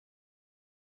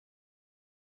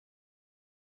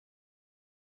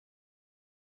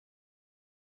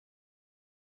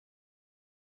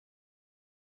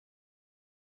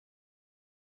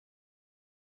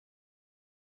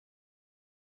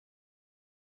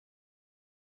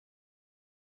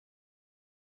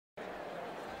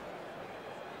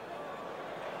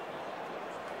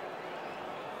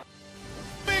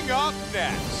up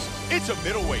next, it's a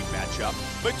middleweight matchup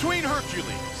between Hercules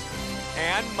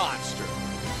and Monster.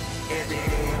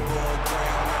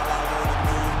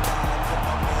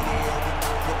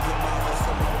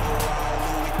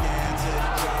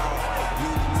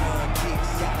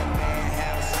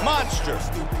 Monster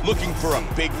looking for a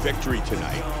big victory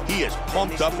tonight. He is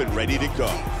pumped up and ready to go.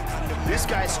 This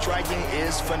guy's striking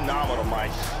is phenomenal,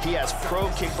 Mike. He has pro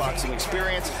kickboxing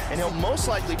experience, and he'll most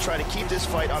likely try to keep this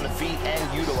fight on the feet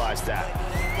and utilize that.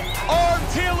 Our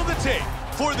tail of the tape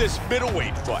for this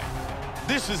middleweight fight.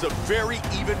 This is a very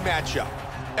even matchup.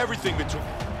 Everything between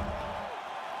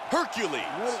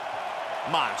Hercules,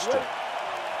 Monster.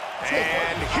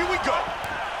 And here we go.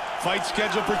 Fight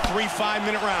scheduled for 3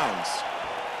 5-minute rounds.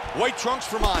 White trunks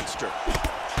for Monster.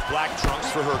 Black trunks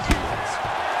for Hercules.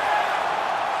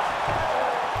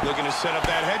 Looking to set up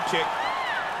that head kick.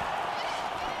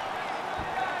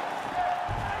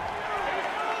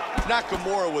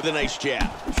 Nakamura with a nice jab.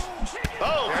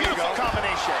 Oh, beautiful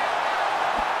combination.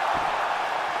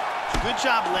 Good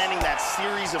job landing that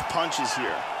series of punches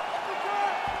here.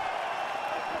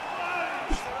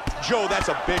 Joe, that's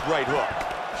a big right hook.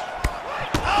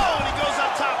 Oh, and he goes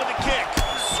up top with a kick.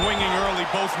 Swinging early,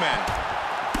 both men.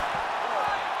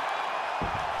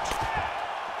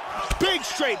 Big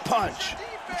straight punch.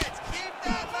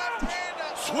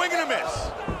 Swing and a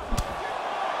miss.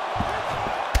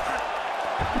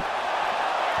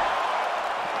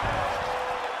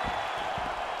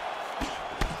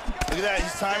 Look at that,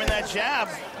 he's timing that jab.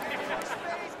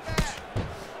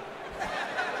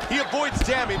 He avoids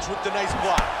damage with the nice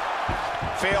block.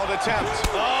 Failed attempt.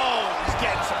 Oh, he's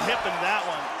getting some hip in that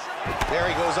one. There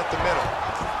he goes up the middle.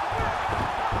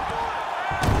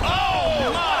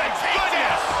 Oh, my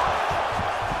goodness!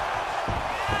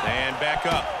 And back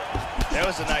up. That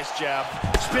was a nice jab.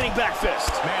 Spinning back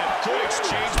fist. Man, good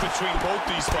exchange between both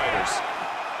these fighters.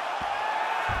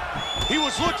 He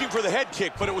was looking for the head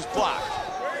kick, but it was blocked.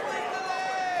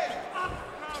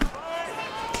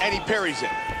 And he parries it.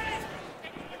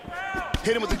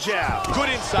 Hit him with the jab. Good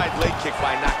inside leg kick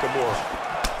by Nakamura.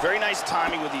 Very nice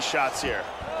timing with these shots here.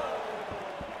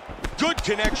 Good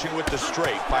connection with the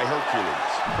straight by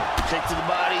Hercules. Kick to the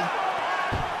body.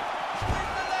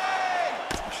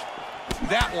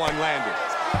 That one landed.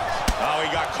 Oh,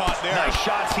 he got caught there. Nice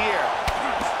shots here.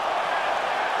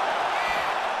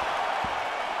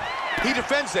 He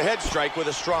defends the head strike with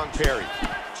a strong parry.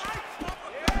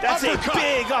 That's uppercut. A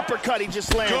big uppercut he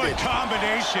just landed. Good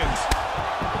combinations.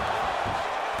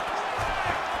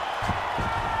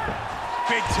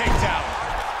 Big takedown.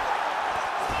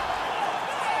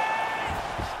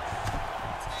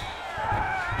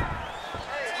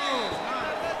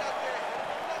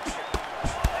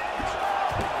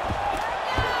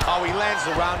 Oh, he lands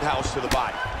the roundhouse to the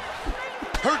body.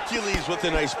 Hercules with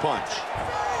a nice punch.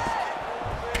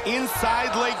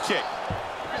 Inside leg kick.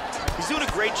 He's doing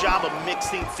a great job of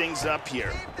mixing things up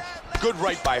here. Good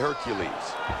right by Hercules.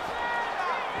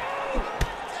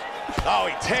 Oh,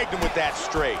 he tagged him with that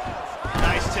straight.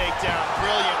 Nice takedown,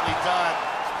 brilliantly done.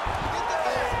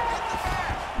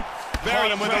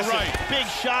 Very impressive. With a right. Big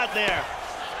shot there.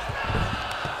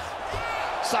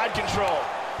 Side control.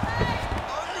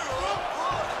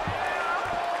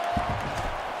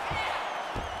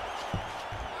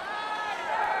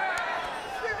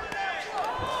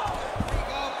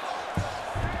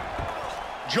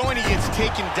 Joining gets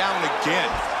taken down again.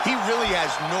 He really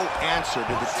has no answer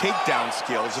to the takedown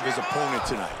skills of his opponent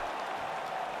tonight.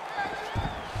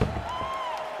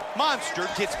 Monster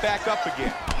gets back up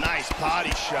again. Nice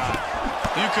body shot.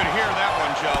 You could hear that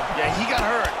one, Joe. Yeah, he got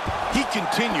hurt. He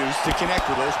continues to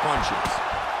connect with those punches.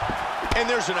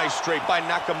 And there's a nice straight by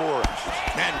Nakamura.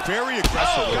 Man, very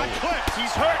aggressive. Oh, got clipped.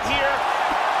 He's hurt here.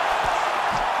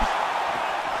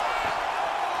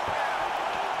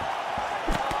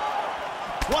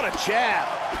 What a jab.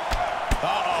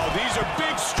 Uh-oh, these are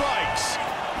big strikes.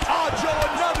 Oh, Joe,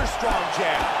 another strong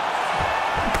jab.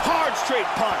 Hard straight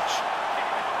punch.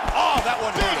 Oh, that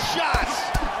one big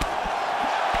shots.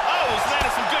 Oh, he's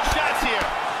landing some good shots here.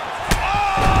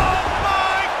 Oh,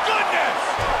 my goodness.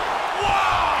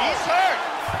 Wow. He's hurt.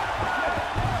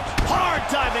 Hard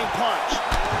diving punch.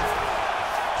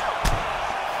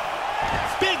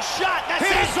 Big shot. That's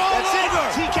it. He's all over.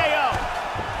 TKO.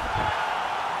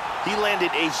 He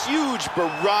landed a huge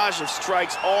barrage of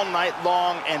strikes all night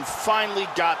long and finally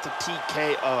got the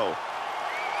TKO.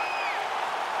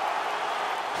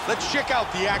 Let's check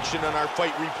out the action on our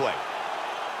fight replay.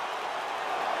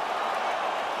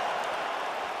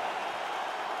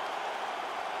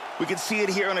 We can see it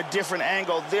here on a different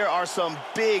angle. There are some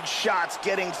big shots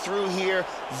getting through here.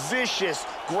 Vicious,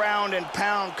 ground and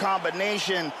pound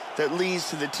combination that leads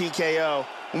to the TKO.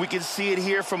 And we can see it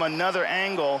here from another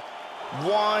angle.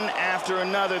 One after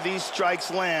another, these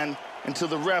strikes land until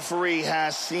the referee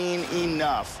has seen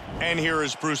enough. And here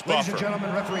is Bruce Buffer. Ladies and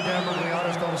gentlemen, referee Dan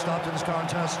Murgliano's called a stop to this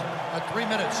contest at 3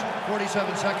 minutes,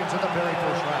 47 seconds of the very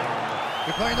first round.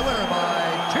 Declaring the winner by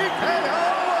TKO,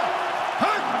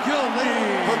 Hercules!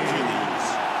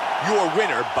 Your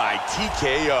winner by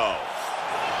TKO.